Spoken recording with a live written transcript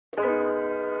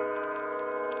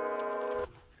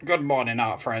Good morning,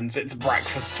 art friends. It's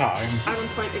breakfast time. Adam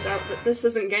pointed out that this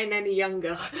isn't getting any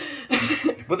younger.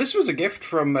 But this was a gift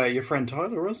from your friend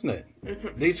Tyler, wasn't it?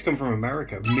 Mm-hmm. These come from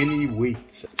America. Mini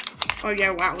wheats. Oh yeah,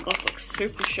 wow, those look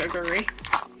super sugary.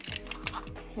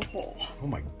 Oh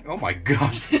my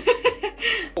god.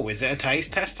 Oh, is it a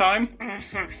taste test time?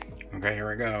 Mm-hmm. Okay,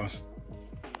 here it goes.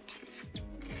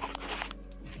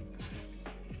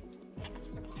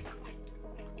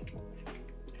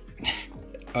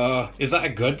 Is that a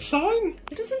good sign?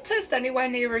 It doesn't taste anywhere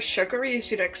near as sugary as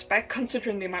you'd expect,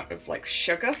 considering the amount of like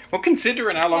sugar. Well,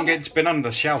 considering how long it's been on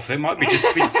the shelf, it might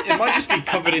just be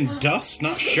covered in dust,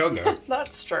 not sugar.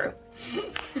 That's true.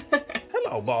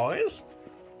 Hello, boys.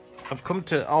 I've come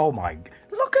to. Oh my!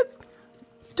 Look at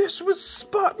this. Was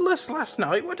spotless last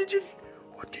night. What did you do?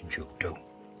 What did you do?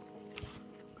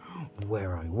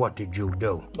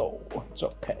 Oh, it's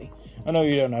okay. I know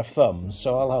you don't have thumbs,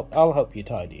 so I'll help you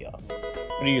tidy up.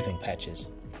 What do you think, Patches?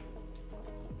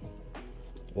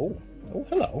 Oh,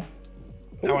 hello.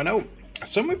 Now I know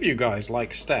some of you guys,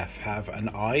 like Steph, have an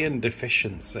iron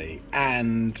deficiency,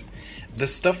 and the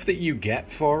stuff that you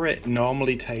get for it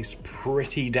normally tastes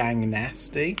pretty dang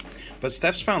nasty. But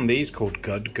Steph's found these called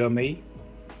Good Gummy.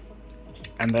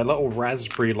 And they're little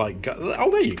raspberry, like,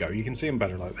 oh, there you go. You can see them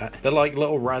better like that. They're like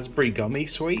little raspberry gummy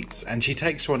sweets, and she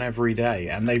takes one every day,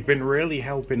 and they've been really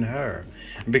helping her.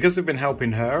 And because they've been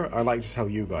helping her, I like to tell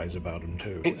you guys about them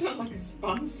too. It's not like a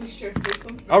sponsorship or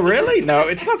something. Oh, really? No,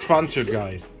 it's not sponsored,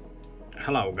 guys.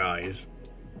 Hello, guys.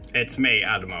 It's me,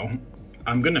 Adamo.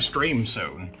 I'm gonna stream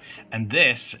soon, and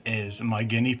this is my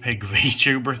guinea pig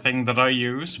VTuber thing that I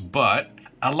use, but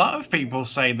a lot of people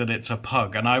say that it's a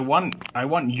pug, and I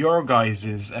want your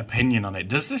guys' opinion on it.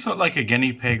 Does this look like a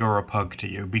guinea pig or a pug to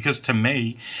you? Because to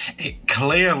me, it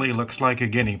clearly looks like a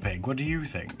guinea pig. What do you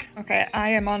think? Okay, I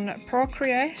am on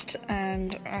Procreate,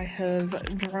 and I have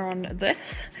drawn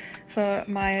this for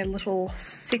my little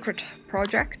secret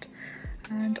project.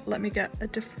 And let me get a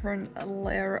different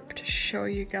layer up to show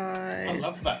you guys. I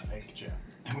love that picture.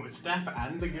 With Steph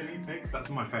and the guinea pigs, that's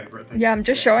my favourite thing. Yeah, I'm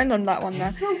just showing them that one there.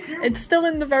 It's so cute. It's still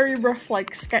in the very rough,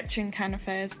 like, sketching kind of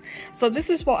phase. So this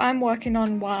is what I'm working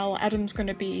on while Adam's going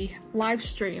to be live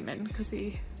streaming, because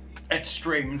he... It's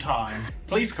stream time.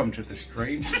 Please come to the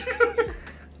streams.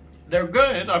 They're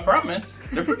good, I promise.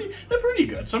 They're pretty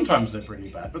good. Sometimes they're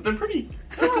pretty bad, but they're pretty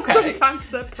okay. Sometimes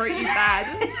they're pretty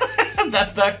bad.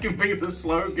 that can be the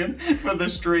slogan for the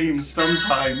streams.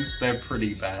 Sometimes they're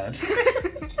pretty bad.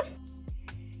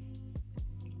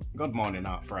 Good morning,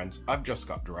 art friends. I've just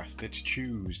got dressed. It's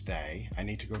Tuesday. I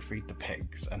need to go feed the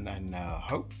pigs and then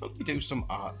hopefully do some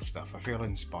art stuff. I feel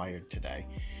inspired today.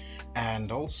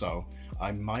 And also,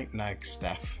 I might nag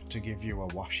Steph to give you a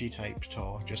washi tape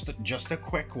tour. Just a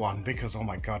quick one, because oh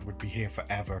my god, we'd be here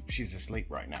forever. She's asleep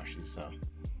right now. She's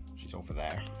over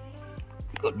there.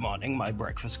 Good morning, my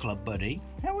Breakfast Club buddy.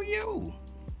 How are you?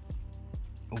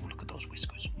 Oh, look at those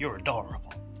whiskers. You're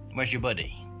adorable. Where's your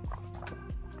buddy?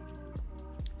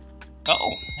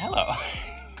 Oh, hello.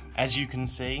 As you can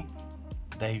see,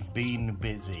 they've been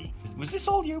busy. Was this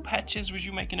all you, Patches? Was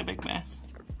you making a big mess?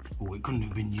 Oh, it couldn't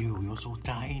have been you. You're so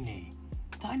tiny.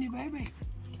 Tiny baby.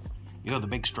 You're the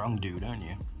big strong dude, aren't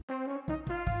you?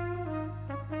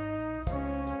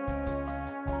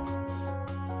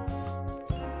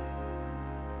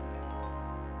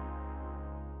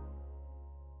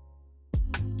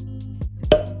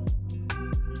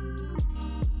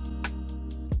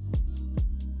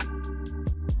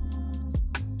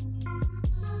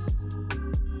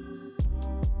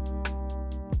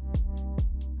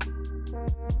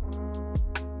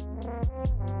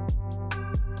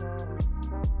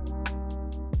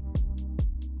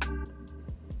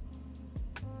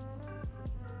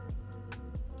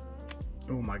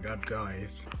 Oh my god,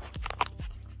 guys.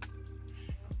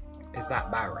 Is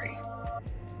that Barry?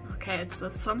 Okay, it's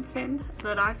something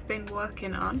that I've been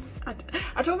working on.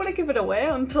 I don't want to give it away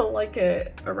until like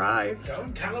it arrives.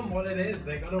 Don't tell them what it is.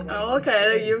 They gotta wait. Oh,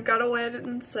 okay, you've got to wait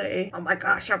and see. Oh my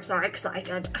gosh, I'm so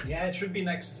excited. Yeah, it should be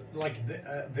next, like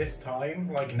this time,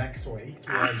 like next week.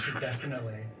 Yeah, it should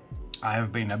definitely. I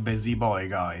have been a busy boy,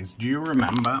 guys. Do you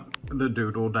remember the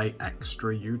Doodle Day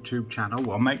Extra YouTube channel?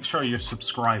 Well, make sure you're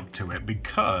subscribed to it,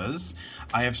 because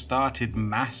I have started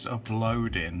mass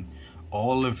uploading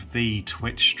all of the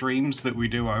Twitch streams that we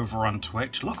do over on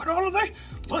Twitch. Look at all of that.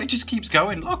 Look, it just keeps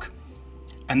going, look.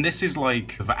 And this is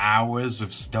like hours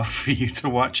of stuff for you to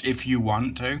watch if you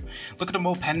want to. Look at them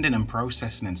all pending and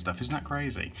processing and stuff. Isn't that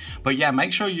crazy? But yeah,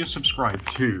 make sure you're subscribed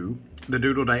to the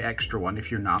Doodle Day Extra one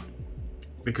if you're not,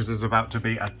 because there's about to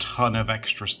be a ton of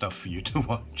extra stuff for you to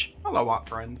watch. Hello, art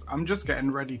friends. I'm just getting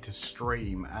ready to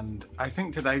stream, and I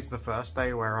think today's the first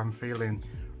day where I'm feeling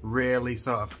really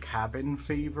sort of cabin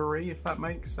fevery, if that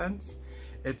makes sense.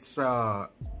 It's, I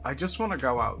just want to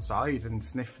go outside and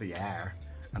sniff the air,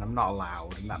 and I'm not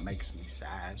allowed, and that makes me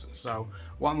sad. So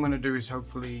what I'm going to do is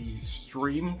hopefully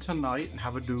stream tonight and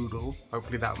have a doodle.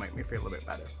 Hopefully that'll make me feel a bit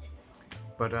better.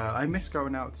 But I miss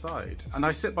going outside, and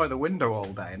I sit by the window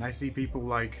all day and I see people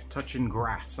like touching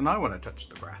grass, and I want to touch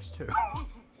the grass too.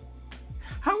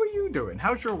 How are you doing?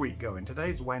 How's your week going?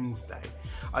 Today's Wednesday.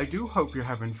 I do hope you're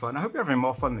having fun. I hope you're having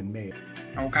more fun than me.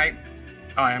 Okay,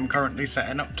 I am currently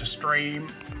setting up to stream.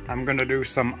 I'm gonna do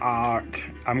some art.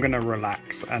 I'm gonna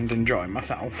relax and enjoy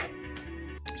myself.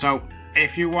 So,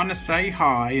 if you want to say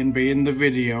hi and be in the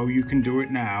video, you can do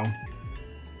it now.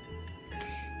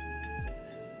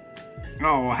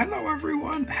 Oh, hello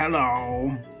everyone.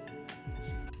 Hello.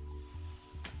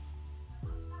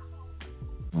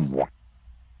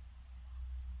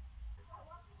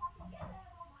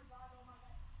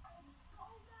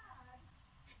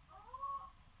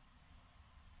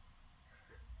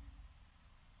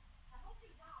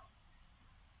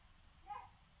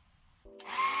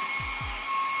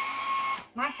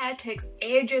 My hair takes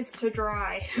ages to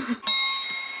dry.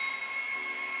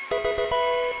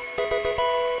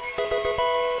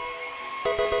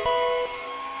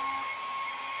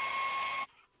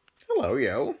 Hello,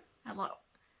 yo. Hello.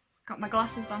 Got my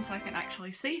glasses on so I can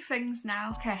actually see things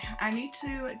now. Okay, I need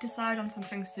to decide on some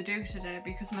things to do today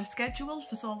because my schedule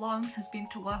for so long has been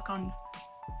to work on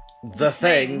the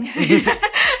thing. How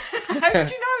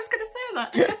did you know I was going to say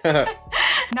that?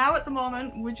 Now at the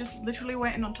moment, we're just literally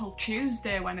waiting until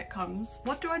Tuesday when it comes.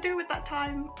 What do I do with that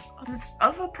time? There's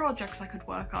other projects I could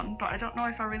work on, but I don't know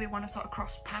if I really want to sort of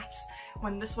cross paths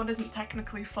when this one isn't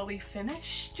technically fully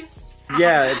finished. Just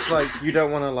yeah, it's like you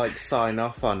don't want to like sign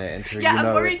off on it until you know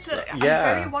I'm worried it's... that I'm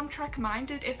very one-track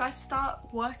minded. If I start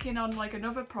working on like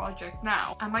another project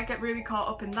now, I might get really caught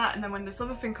up in that, and then when this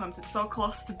other thing comes, it's so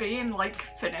close to being like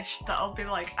finished that I'll be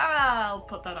like, I'll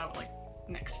put that out like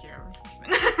next year or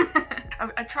something.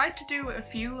 I tried to do a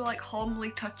few like homely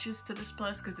touches to this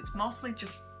place because it's mostly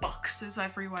just boxes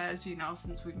everywhere, as you know,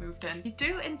 since we moved in. I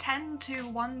do intend to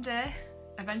one day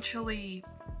eventually,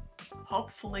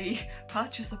 hopefully,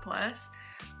 purchase a place,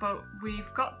 but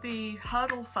we've got the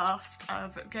hurdle first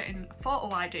of getting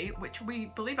photo ID, which we,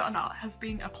 believe it or not, have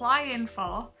been applying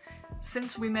for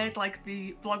since we made like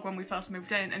the vlog when we first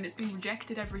moved in, and it's been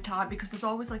rejected every time because there's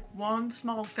always like one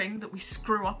small thing that we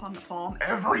screw up on the form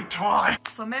every time.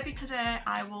 So maybe today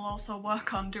I will also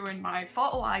work on doing my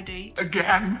photo ID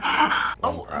again.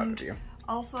 Oh, and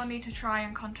also I need to try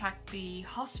and contact the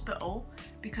hospital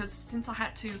because since I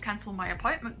had to cancel my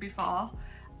appointment before,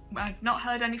 I've not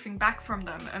heard anything back from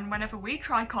them, and whenever we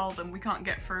try call them, we can't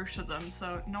get through to them,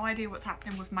 so no idea what's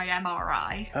happening with my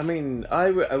MRI. I mean,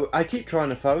 I keep trying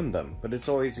to phone them, but it's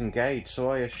always engaged, so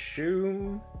I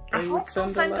assume they would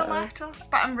send a letter.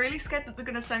 But I'm really scared that they're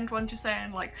going to send one just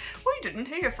saying like, we didn't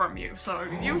hear from you, so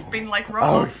you've been like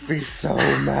wrong. I'd be so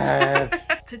mad.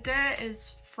 Today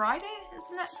is Friday,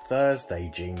 isn't it? It's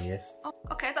Thursday, genius. Oh,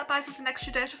 okay, that buys us an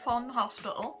extra day to phone the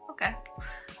hospital. Okay.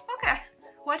 Okay.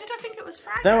 Why did I think it was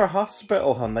Friday? They're a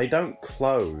hospital, hon. They don't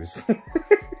close.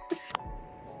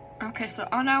 Okay, so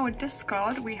on our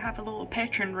Discord, we have a little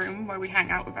patron room where we hang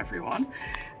out with everyone.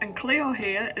 And Cleo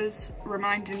here is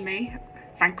reminding me,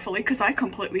 thankfully, because I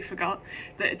completely forgot,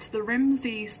 that it's the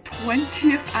Rimsey's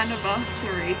 20th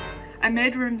anniversary. I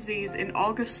made Rimsey's in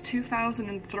August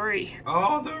 2003.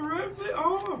 Oh, the Rimsey!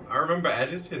 Oh, I remember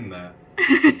editing that.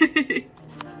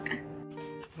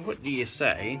 What do you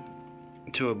say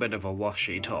to a bit of a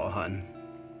washi tour, hun?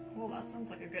 Well, that sounds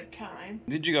like a good time.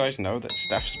 Did you guys know that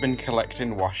Steph's been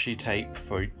collecting washi tape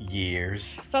for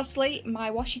years? Firstly, my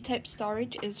washi tape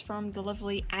storage is from the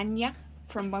lovely Anya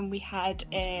from when we had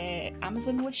a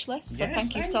Amazon wish list, so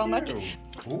thank you so much.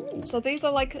 Ooh. So these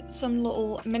are like some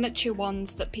little miniature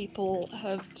ones that people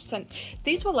have sent.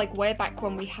 These were like way back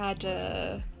when we had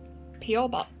a PO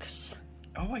box.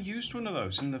 Oh, I used one of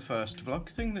those in the first vlog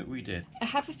thing that we did. I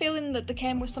have a feeling that they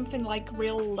came with something like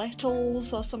Real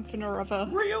Littles or something or other.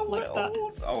 Real like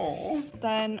Littles? That. Oh.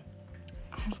 Then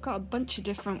I've got a bunch of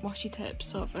different washi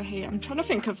tapes over here. I'm trying to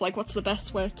think of like what's the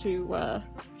best way to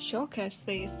showcase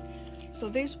these. So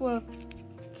these were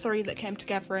 3 that came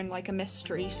together in like a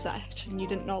mystery set, and you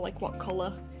didn't know like what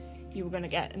colour you were gonna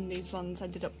get, and these ones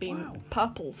ended up being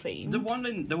purple themed. The one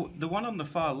in the one on the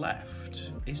far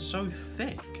left is so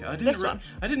thick. I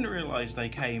didn't realise they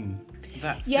came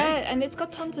that thick. Yeah, and it's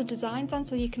got tons of designs on,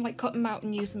 so you can like cut them out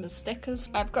and use them as stickers.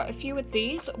 I've got a few of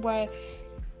these where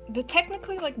they're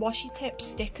technically like washi tape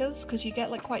stickers because you get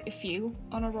like quite a few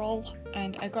on a roll,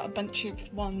 and I got a bunch of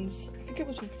ones. I think it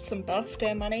was with some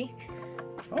birthday money.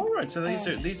 Alright, so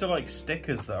these are like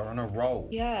stickers that are on a roll.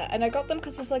 Yeah, and I got them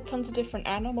because there's like tons of different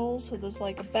animals. So there's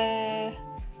like a bear.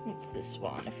 What's this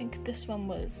one? I think this one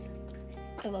was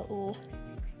a little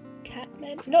cat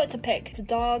maybe? No, it's a pig. It's a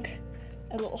dog.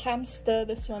 A little hamster.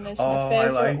 This one is my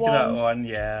favourite I like one. that one,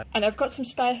 yeah. And I've got some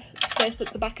space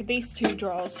at the back of these two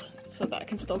drawers so that I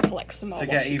can still collect some more to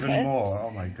get washi even tapes, more. Oh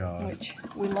my god. Which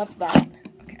we love that.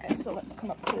 Okay, so let's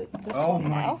come up to this one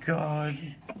now. Oh my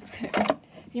god.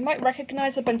 You might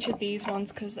recognise a bunch of these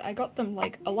ones because I got them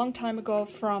like a long time ago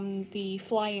from the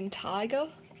Flying Tiger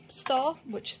store,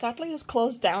 which sadly has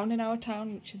closed down in our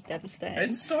town, which is devastating.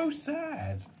 It's so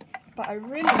sad. But I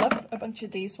really love a bunch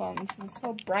of these ones. They're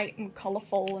so bright and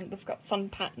colourful and they've got fun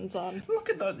patterns on. Look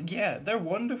at that. Yeah, they're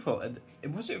wonderful.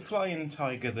 Was it Flying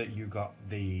Tiger that you got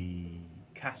the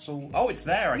castle? Oh, it's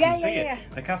there. I can see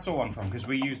it. The castle one from, because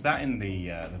we used that in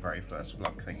the very first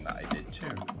vlog thing that I did too.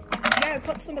 Yeah, I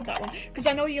put some of that one. Because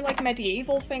I know you like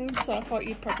medieval things, so I thought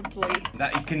you'd probably...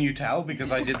 Can you tell?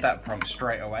 Because I did that prompt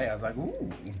straight away. I was like,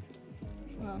 ooh.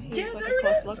 Well, here's like a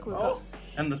close look. We've got...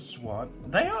 And the swan.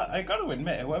 They are, I gotta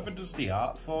admit, whoever does the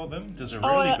art for them does a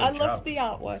really good job. I love the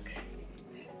artwork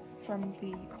from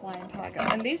the Flying Tiger.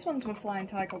 And these ones were Flying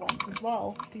Tiger ones as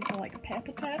well. These are like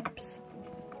paper tapes.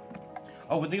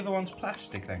 Oh, were the other ones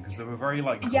plastic then? Because they were very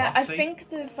like glossy. Yeah, I think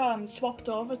they've swapped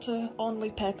over to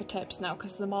only paper tapes now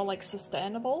because they're more like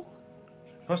sustainable.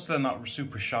 Plus they're not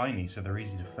super shiny, so they're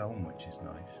easy to film, which is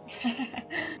nice.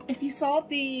 If you saw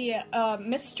the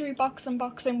mystery box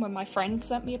unboxing when my friend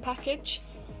sent me a package,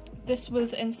 this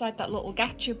was inside that little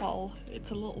gacha ball.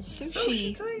 It's a little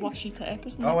sushi washi tape,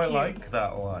 isn't it? Oh, I cute? Like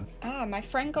that one. Ah, my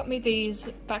friend got me these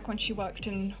back when she worked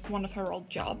in one of her old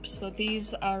jobs. So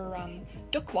these are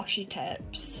duck washi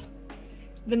tapes.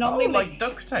 They're normally like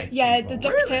duct tape. Yeah, people. the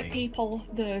duct tape people,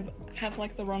 they have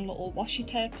like their own little washi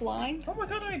tape line. Oh my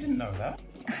god, I didn't know that.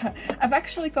 I've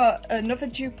actually got another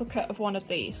duplicate of one of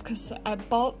these because I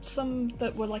bought some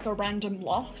that were like a random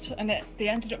lot and they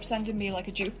ended up sending me like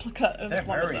a duplicate of They're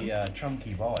one of them. very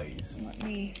chunky boys. Let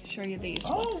me show you these.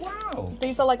 Oh wow!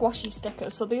 These are like washi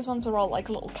stickers, so these ones are all like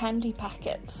little candy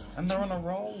packets. And they're on a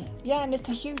roll. Yeah, and it's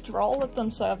a huge roll of them,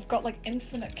 so I've got like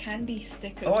infinite candy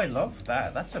stickers. Oh, I love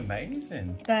that. That's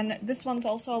amazing. Then this one's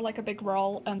also like a big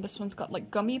roll, and this one's got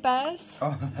like gummy bears.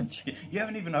 Oh, you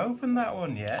haven't even opened that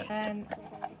one yet. And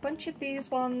a bunch of these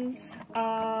ones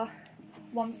are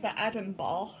ones that Adam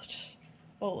bought.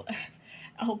 Well,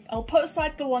 I'll put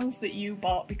aside the ones that you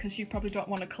bought because you probably don't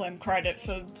want to claim credit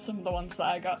for some of the ones that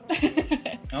I got.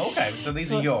 Okay, so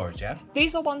these are yours, yeah?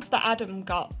 These are ones that Adam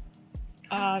got.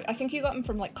 I think you got them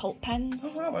from like Cult Pens.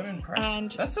 Oh wow, I'm impressed.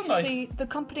 And that's a nice... the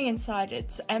company inside,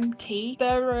 it's MT.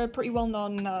 They're a pretty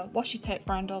well-known washi tape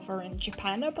brand over in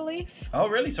Japan, I believe. Oh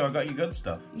really? So I got you good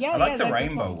stuff. Yeah, I like the they're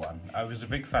rainbow one. I was a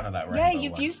big fan of that rainbow one. Yeah,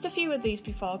 you've one. used a few of these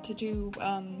before to do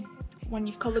when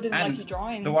you've coloured in like your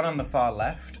drawings. The one on the far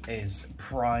left is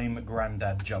prime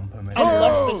granddad jumper material. I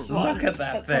love this one. Look at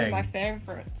that That's thing. One of my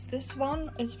favourites. This one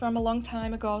is from a long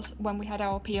time ago when we had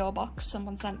our PO box.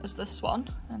 Someone sent us this one,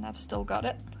 and I've still got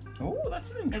it. Oh, that's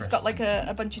an interesting. It's got like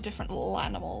a bunch of different little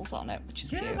animals on it, which is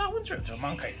cute. Yeah, that one's it's a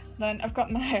monkey. Then I've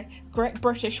got my Great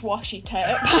British Washi tape,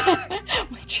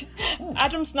 which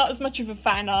Adam's not as much of a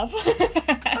fan of.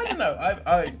 I don't know.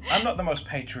 I'm not the most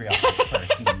patriotic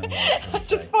person in the world. I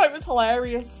just thought it was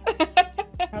hilarious.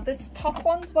 Now this top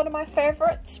one's one of my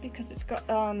favourites because it's got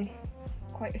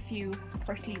quite a few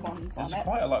pretty ones on it. There's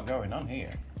quite a lot going on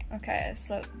here. Okay,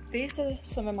 so these are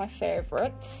some of my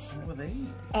favourites. What were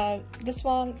these? This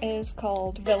one is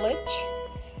called Village,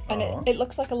 and it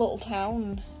looks like a little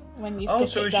town when you stick it down. Oh,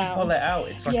 so as you pull it out,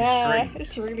 it's like a street. Yeah,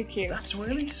 it's really cute. That's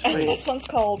really sweet. And this one's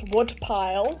called Wood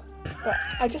Pile. But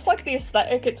I just like the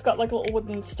aesthetic. It's got like little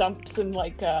wooden stumps and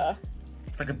like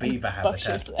it's like a beaver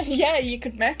bushes. habitat. Yeah, you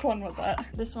could make one with that.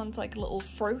 This one's like little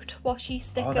fruit washi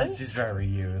stickers. Oh, this is very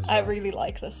you as well. I really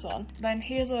like this one. Then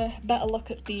here's a better look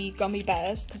at the gummy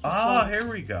bears. Here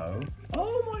we go.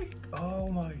 Oh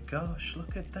my gosh,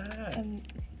 look at that. And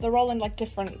they're all in like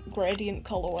different gradient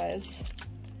colourways.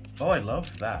 Oh, I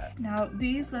love that. Now,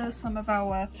 these are some of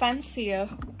our fancier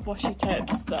washi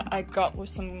tapes that I got with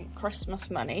some Christmas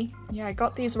money. Yeah, I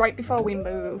got these right before we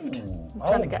moved. I'm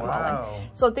trying to get them all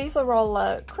in. So these are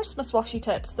all Christmas washi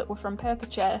tapes that were from Paper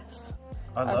Chase.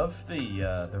 I love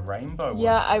the rainbow one.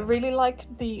 Yeah, I really like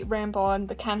the rainbow and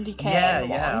the candy cane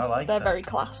one. I like They're that. very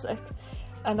classic.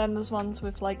 And then there's ones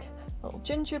with like little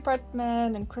gingerbread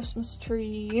men and Christmas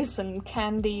trees and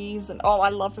candies and I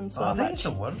love them so much. I think it's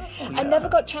wonderful. I never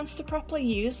got a chance to properly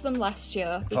use them last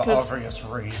year for because obvious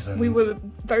reasons. we were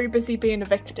very busy being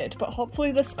evicted, but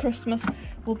hopefully this Christmas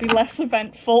will be less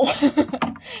eventful.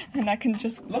 And I can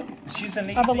just look, she's an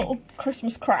easy, have a little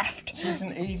Christmas craft. She's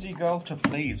an easy girl to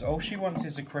please. All she wants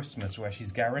is a Christmas where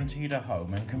she's guaranteed a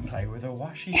home and can play with her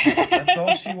washi tape. That's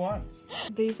all she wants.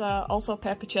 These are also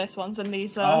paper chase ones, and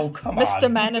these are come Mr.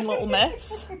 on. Men and Little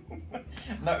Miss.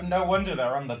 No wonder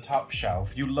they're on the top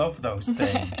shelf. You love those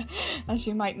things. As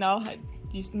you might know,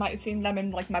 you might have seen them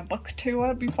in like my book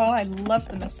tour before. I love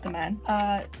the Mr. Men.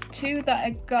 Two that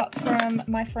I got from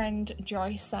my friend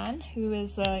Joy-san, who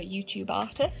is a YouTube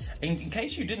artist. In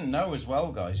case you didn't know as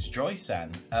well, guys,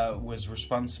 Joy-san was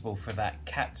responsible for that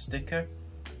cat sticker.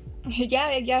 Yeah,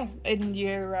 in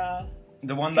your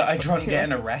the one that I drawn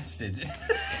getting arrested.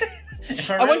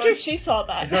 I wonder if she saw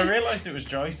that. If I realised it was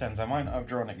Joy-san's, I might not have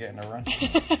drawn it getting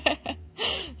arrested.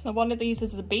 So one of these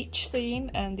is a beach scene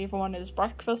and the other one is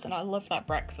breakfast, and I love that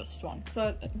breakfast one.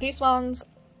 So these ones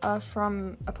are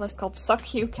from a place called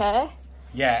Suck UK.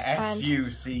 Yeah,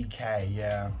 S-U-C-K,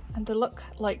 yeah. And they look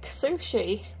like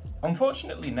sushi.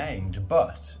 Unfortunately named,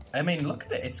 but, I mean, look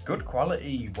at it. It's good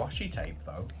quality washi tape,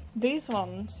 though. These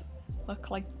ones look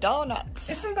like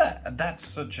donuts. Isn't that's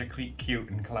such a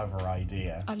cute and clever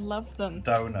idea? I love them.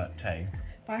 Donut tape.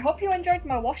 But I hope you enjoyed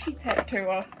my washi tape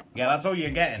tour. Yeah, that's all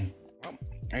you're getting.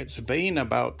 It's been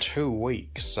about 2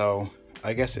 weeks, so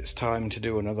I guess it's time to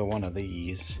do another one of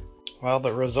these. Well,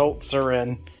 the results are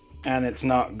in, and it's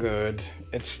not good.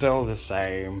 It's still the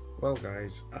same. Well,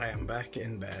 guys, I am back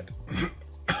in bed.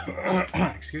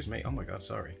 Excuse me. Oh my god,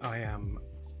 sorry. I am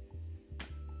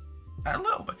a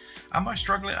little bit. Am I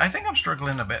struggling? I think I'm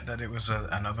struggling a bit that it was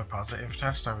another positive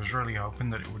test. I was really hoping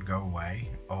that it would go away,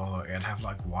 or it'd have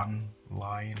like one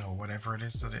line or whatever it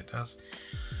is that it does.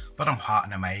 But I'm hot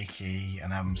and I'm achy,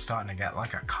 and I'm starting to get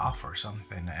like a cough or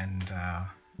something, and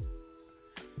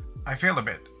I feel a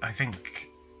bit, I think,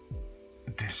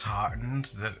 disheartened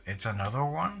that it's another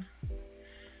one.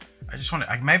 I just want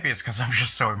it, maybe it's because I'm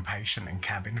just so impatient and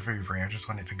cabin fevery, I just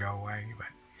want it to go away, but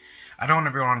I don't want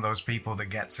to be one of those people that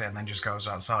gets it and then just goes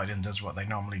outside and does what they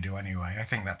normally do anyway. I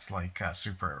think that's like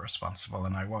super irresponsible,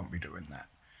 and I won't be doing that.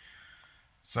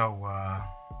 So,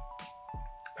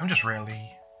 I'm just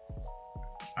really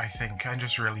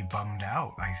bummed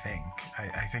out, I think.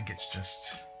 I think it's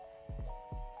just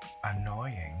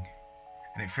annoying,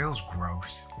 and it feels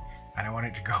gross, and I want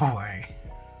it to go away.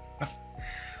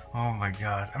 Oh my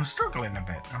god, I'm struggling a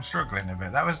bit.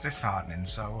 That was disheartening,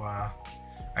 so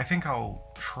I think I'll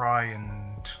try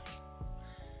and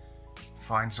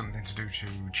find something to do to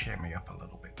cheer me up a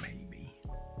little bit, maybe.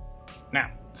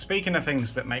 Now, speaking of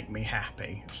things that make me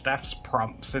happy, Steph's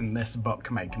prompts in this book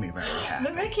make me very happy.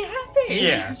 They make you happy?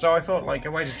 Yeah, so I thought like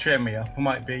a way to cheer me up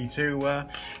might be to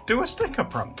do a sticker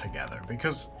prompt together,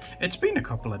 because it's been a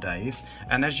couple of days,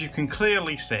 and as you can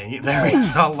clearly see, there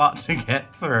is a lot to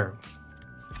get through.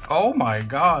 Oh my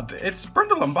god, it's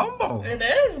Brindle and Bumble! It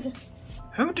is!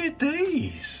 Who did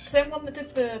these? Same one that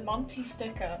did the Monty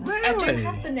sticker. Really? I do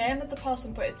have the name of the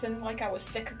person, but it's in like our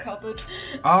sticker cupboard.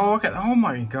 Oh, okay. Oh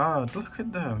my god, look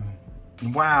at them.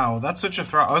 Wow, that's such a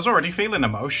throw. I was already feeling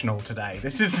emotional today.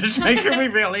 This is just making me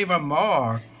feel even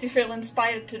more. Do you feel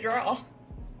inspired to draw?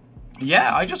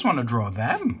 Yeah, I just want to draw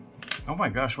them. Oh my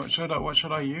gosh, what should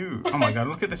I use? Oh my god,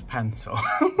 look at this pencil.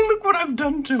 Look what I've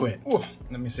done to it. Ooh,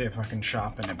 let me see if I can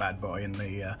sharpen it, bad boy, in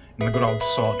the good old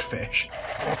swordfish.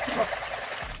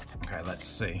 Okay, let's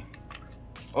see.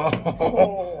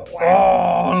 Oh,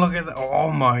 wow. Oh, look at that. Oh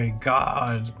my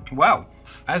god. Well,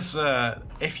 as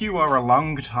if you are a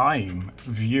long time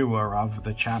viewer of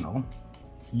the channel,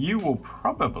 you will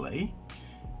probably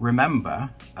remember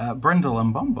Brindle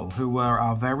and Bumble, who were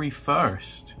our very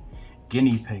first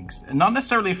guinea pigs. Not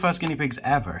necessarily first guinea pigs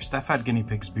ever. Steph had guinea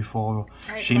pigs before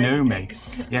she knew me.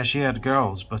 Yeah, she had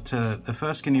girls, but the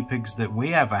first guinea pigs that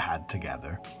we ever had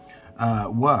together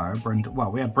were Brindle.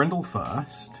 Well, we had Brindle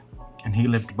first, and he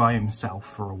lived by himself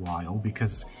for a while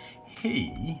because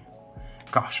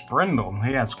gosh, Brindle,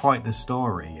 he has quite the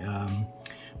story.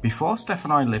 Before Steph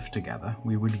and I lived together,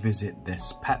 we would visit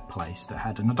this pet place that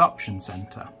had an adoption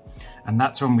centre, and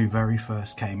that's when we very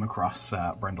first came across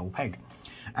Brindle Pig.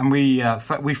 And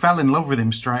we fell in love with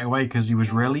him straight away because he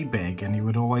was really big and he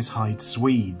would always hide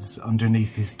Swedes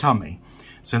underneath his tummy.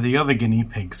 So the other guinea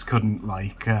pigs couldn't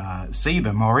like see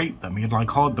them or eat them. He'd like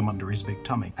hoard them under his big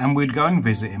tummy. And we'd go and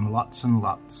visit him lots and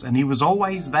lots. And he was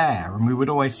always there. And we would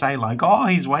always say like, oh,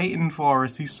 he's waiting for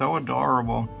us. He's so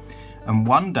adorable. And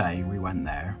one day we went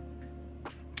there.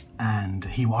 And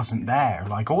he wasn't there.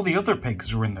 Like, all the other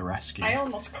pigs were in the rescue. I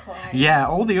almost cried. Yeah,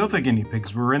 all the other guinea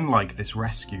pigs were in, like, this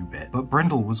rescue bit. But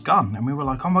Brindle was gone. And we were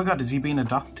like, oh my god, has he been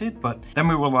adopted? But then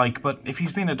we were like, but if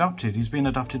he's been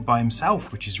adopted by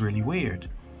himself, which is really weird.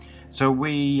 So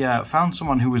we found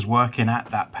someone who was working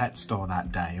at that pet store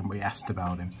that day, and we asked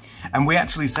about him. And we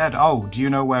actually said, oh, do you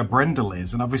know where Brindle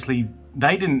is? And obviously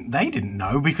they didn't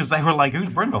know, because they were like, who's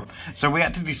Brindle? So we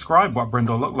had to describe what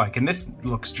Brindle looked like, and this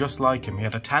looks just like him. He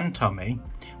had a tan tummy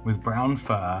with brown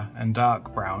fur and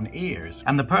dark brown ears.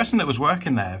 And the person that was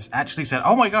working there actually said,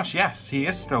 oh my gosh, yes, he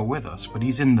is still with us, but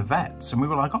he's in the vets. And we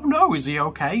were like, oh no, is he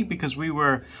okay? Because we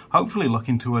were hopefully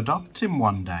looking to adopt him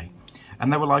one day.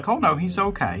 And they were like, oh no, he's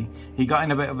okay. He got in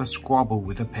a bit of a squabble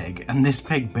with a pig, and this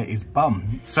pig bit his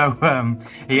bum. So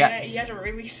he had a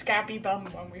really scabby bum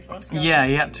when we first got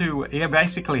him. He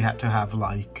basically had to have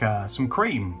like some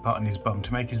cream put on his bum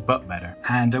to make his butt better.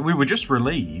 And we were just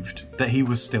relieved that he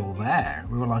was still there.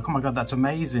 We were like, oh my God, that's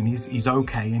amazing. He's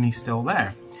okay and he's still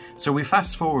there. So we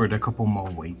fast forward a couple more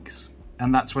weeks,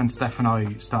 and that's when Steph and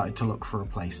I started to look for a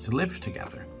place to live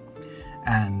together.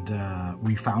 And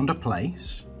we found a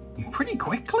place. Pretty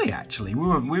quickly, actually.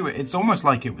 We were. It's almost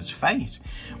like it was fate.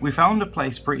 We found a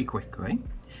place pretty quickly,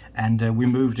 and we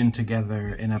moved in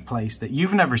together in a place that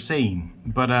you've never seen.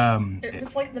 But it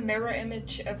was like the mirror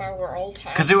image of our old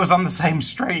house. Because it was on the same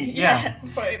street. Yeah,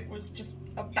 but it was just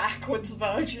a backwards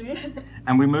version.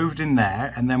 And we moved in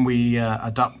there, and then we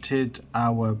adopted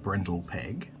our Brindle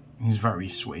pig. He's very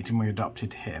sweet, and we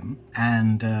adopted him.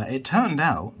 And it turned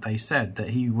out, they said, that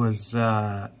he was,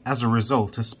 as a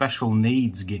result, a special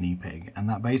needs guinea pig. And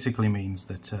that basically means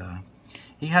that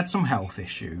he had some health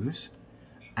issues.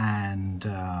 And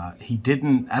he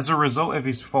didn't, as a result of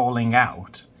his falling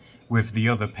out with the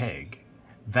other pig,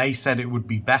 they said it would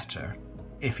be better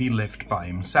if he lived by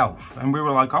himself. And we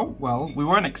were like, oh, well, we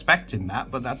weren't expecting that,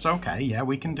 but that's okay. Yeah,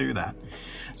 we can do that.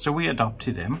 So we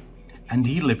adopted him. And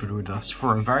he lived with us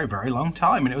for a very, very long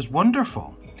time, and it was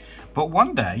wonderful. But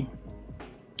one day,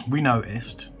 we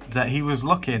noticed that he was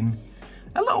looking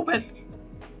a little bit,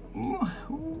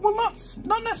 well,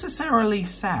 not necessarily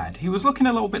sad. He was looking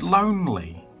a little bit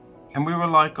lonely. And we were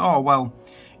like, oh, well,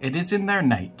 it is in their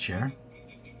nature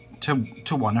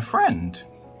to want a friend.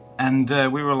 And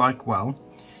we were like, well,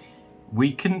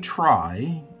 we can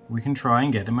try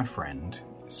and get him a friend.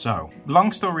 So,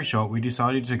 long story short, we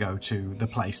decided to go to the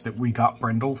place that we got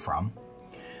Brindle from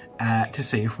to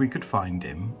see if we could find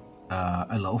him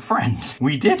a little friend.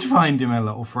 We did find him a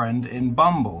little friend in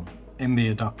Bumble, in the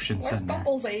adoption centre. Where's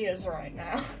Bumble's ears right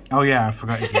now? Oh yeah, I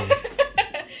forgot his ears.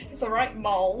 It's a right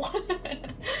mole.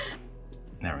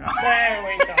 There we go.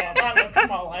 There we go, that looks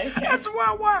more like it. That's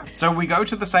well. So we go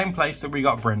to the same place that we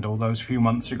got Brindle those few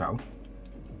months ago.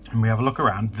 And we have a look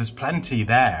around. There's plenty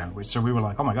there. So we were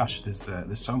like, oh my gosh,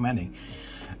 there's so many.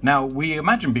 Now, we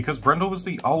imagined because Brindle was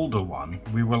the older one,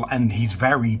 and he's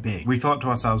very big, we thought to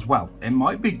ourselves, well, it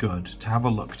might be good to have a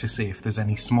look to see if there's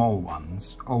any small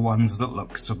ones or ones that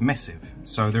look submissive.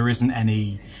 So there isn't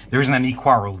any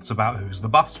quarrels about who's the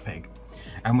boss pig.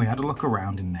 And we had a look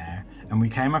around in there, and we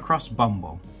came across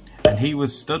Bumble. And he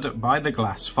was stood by the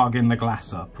glass, fogging the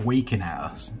glass up, winking at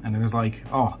us. And it was like,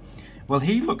 oh, well,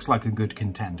 he looks like a good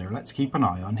contender. Let's keep an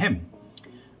eye on him.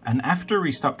 And after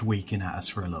he stopped winking at us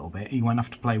for a little bit, he went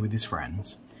off to play with his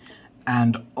friends.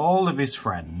 And all of his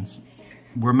friends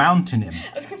were mounting him.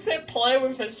 I was going to say play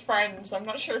with his friends. I'm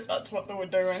not sure if that's what they were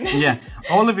doing. Yeah,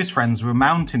 all of his friends were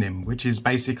mounting him, which is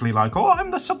basically like, oh,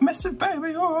 I'm the submissive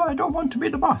baby. Oh, I don't want to be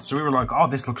the boss. So we were like, oh,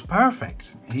 this looks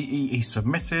perfect. He's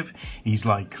submissive. He's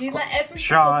like he let every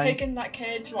shy. Single pig in that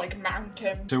cage like mount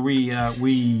him. So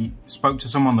we spoke to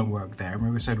someone that worked there,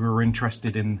 and we said we were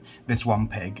interested in this one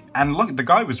pig. And look, the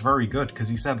guy was very good, because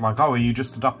he said like, oh, are you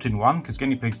just adopting one? Because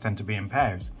guinea pigs tend to be in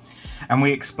pairs. And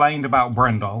we explained about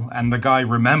Brindle, and the guy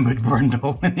remembered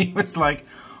Brindle, and he was like,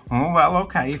 oh, well,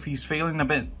 okay, if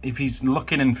he's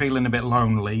looking and feeling a bit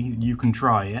lonely, you can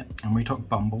try it. And we took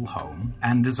Bumble home.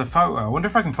 And there's a photo, I wonder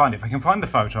if I can find it. If I can find the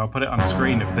photo, I'll put it on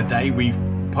screen of the day we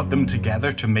put them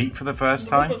together to meet for the first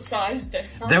time. There was a size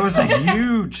difference. There was a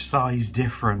huge size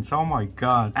difference, oh my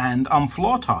God. And on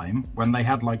floor time, when they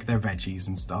had like their veggies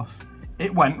and stuff,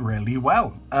 it went really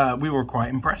well. We were quite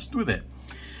impressed with it.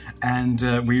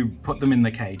 And we put them in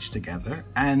the cage together,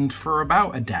 and for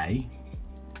about a day,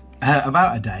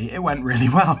 it went really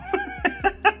well.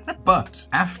 But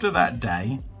after that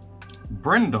day,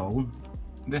 Brindle,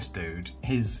 this dude,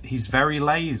 he's very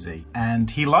lazy, and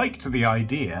he liked the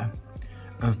idea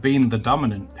of being the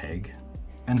dominant pig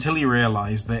until he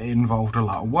realised that it involved a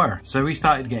lot of work. So he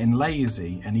started getting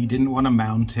lazy, and he didn't want to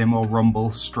mount him or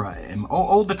rumble strut him.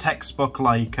 All the textbook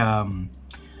like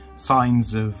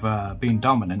signs of being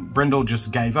dominant, Brindle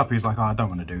just gave up. He was like, oh, I don't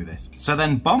want to do this. So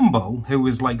then Bumble, who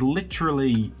was like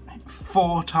literally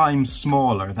 4 times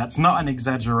smaller, that's not an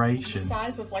exaggeration. The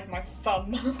size of like my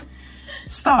thumb.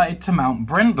 Started to mount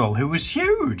Brindle, who was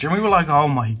huge. And we were like, oh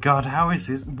my God, how is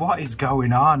this? What is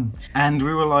going on? And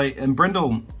we were like, and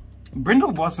Brindle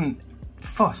wasn't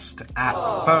fussed at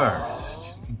first.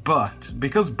 But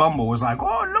because Bumble was like,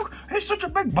 oh look, he's such a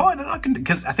big boy that I can do,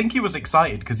 because I think he was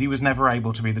excited because he was never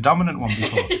able to be the dominant one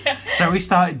before. Yeah. So he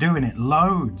started doing it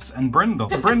loads. And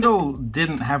Brindle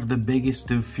didn't have the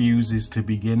biggest of fuses to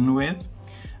begin with.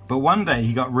 But one day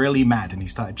he got really mad and he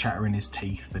started chattering his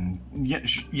teeth and,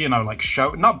 you know, like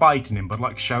not biting him, but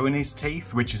like showing his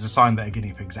teeth, which is a sign that a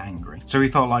guinea pig's angry. So he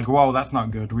thought like, whoa, that's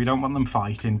not good. We don't want them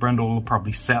fighting. Brindle will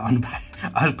probably sit on,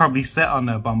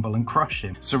 Bumble and crush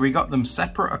him. So we got them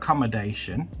separate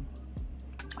accommodation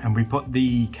and we put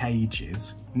the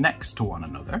cages next to one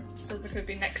another. So they could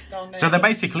be next door neighbours. So they're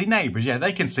basically neighbours, yeah.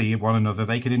 They can see one another,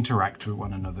 they could interact with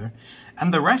one another.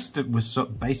 And the rest was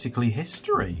basically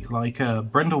history. Like,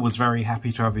 Brindle was very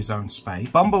happy to have his own space.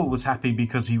 Bumble was happy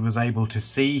because he was able to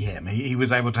see him. He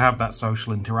was able to have that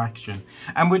social interaction.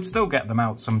 And we'd still get them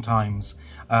out sometimes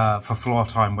for floor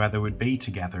time where they would be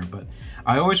together. But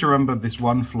I always remember this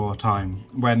one floor time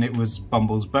when it was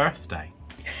Bumble's birthday.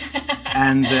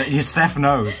 And Steph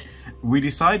knows. We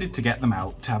decided to get them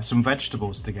out to have some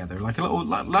vegetables together, like a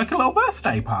little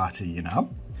birthday party, you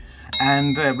know.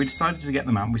 And we decided to get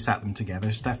them out and we sat them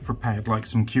together. Steph prepared like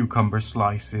some cucumber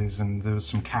slices and there was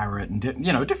some carrot and,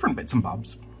 you know, different bits and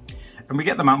bobs. And we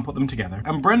get them out and put them together.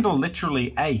 And Brindle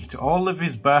literally ate all of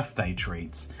his birthday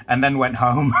treats and then went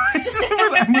home.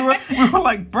 And we were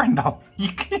like, Brindle, you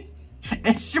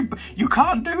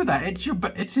can't do that.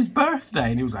 It's his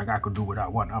birthday. And he was like, I could do what I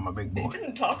want. I'm a big boy. He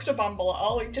didn't talk to Bumble at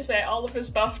all. He just ate all of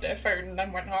his birthday food and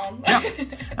then went home. Yeah,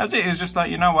 that's it. It was just like,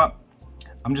 you know what?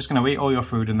 I'm just going to eat all your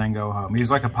food and then go home. He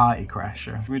was like a party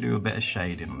crasher. We do a bit of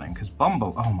shading on him because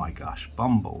Bumble, oh my gosh,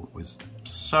 Bumble was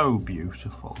so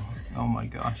beautiful. Oh my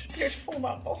gosh. Beautiful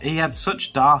Bumble. He had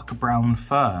such dark brown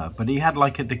fur, but he had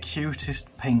like the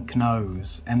cutest pink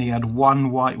nose and he had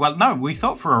one white, well no, we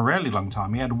thought for a really long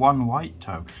time he had one white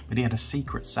toe, but he had a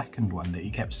secret second one that he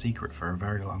kept secret for a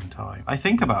very long time. I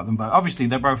think about them, but obviously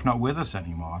they're both not with us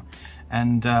anymore.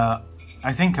 And I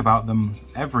think about them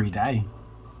every day.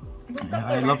 We've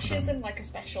got the rashes in like a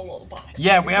special little box.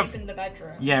 Yeah, we have in the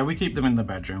bedroom. Yeah, we keep them in the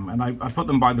bedroom, and I put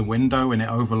them by the window, and it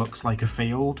overlooks like a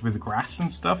field with grass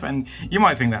and stuff. And you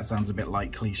might think that sounds a bit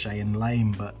like cliche and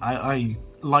lame, but I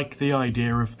like the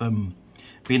idea of them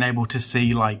being able to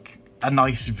see like a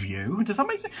nice view. Does that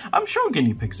make sense? I'm sure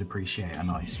guinea pigs appreciate a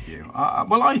nice view.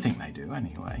 Well, I think they do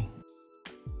anyway.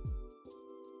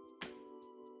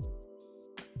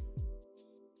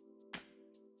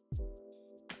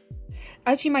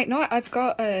 As you might know, I've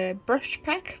got a brush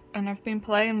pack and I've been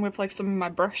playing with like some of my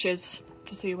brushes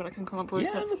to see what I can come up with.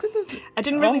 Yeah, look at this. I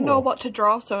didn't really know what to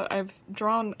draw, so I've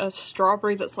drawn a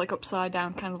strawberry that's like upside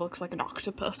down, kind of looks like an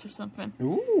octopus or something.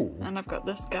 Ooh. And I've got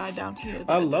this guy down here.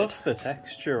 I love the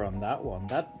texture on that one.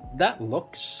 That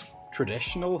looks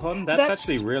traditional, hun. That's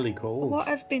actually really cool. What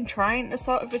I've been trying to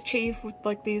sort of achieve with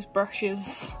like these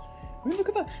brushes. I mean, look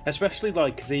at that. Especially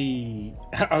like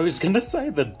I was gonna say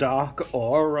the dark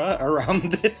aura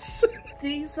around this.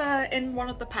 These are in one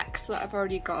of the packs that I've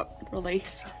already got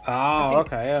released. Oh,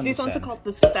 okay, I understand. These ones are called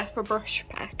the Steph brush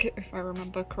pack, if I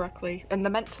remember correctly. And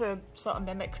they're meant to sort of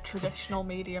mimic traditional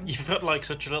mediums. You've got like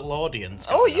such a little audience.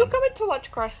 Oh, you're coming to watch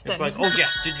Creston. It's like, oh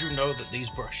yes, did you know that these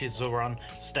brushes are on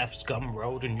Steph's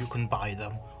Gumroad and you can buy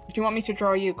them? Do you want me to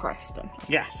draw you Creston?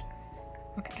 Yes.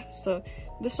 Okay, so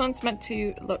this one's meant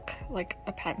to look like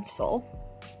a pencil.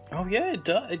 Oh yeah,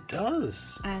 it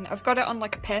does. And I've got it on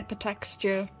like a paper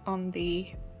texture on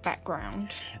the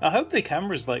background. I hope the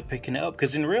camera's like picking it up,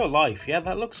 because in real life, yeah,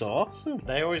 that looks awesome.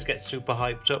 They always get super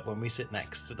hyped up when we sit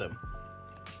next to them.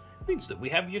 It means that we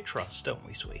have your trust, don't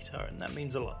we, sweetheart? And that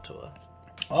means a lot to us.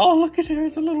 Oh, look at her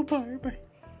as a little Barbie.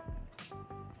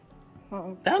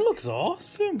 Oh, that looks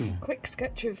awesome. Quick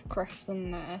sketch of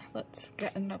Creston there. Let's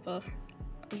get another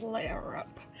layer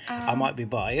up. I might be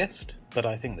biased, but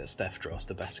I think that Steph draws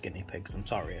the best guinea pigs. I'm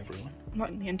sorry, everyone. Not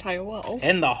in the entire world.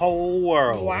 In the whole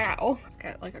world. Wow. Let's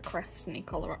get like a Creston-y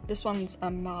colour up. This one's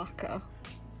a marker.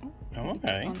 Oh,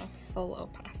 okay. On a full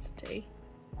opacity.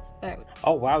 There we go.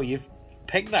 Oh wow, you've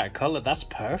picked that colour. That's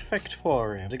perfect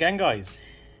for him. Again, guys,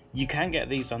 you can get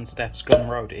these on Steph's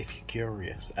Gumroad if you're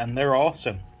curious, and they're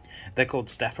awesome. They're called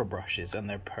Steph brushes, and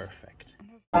they're perfect.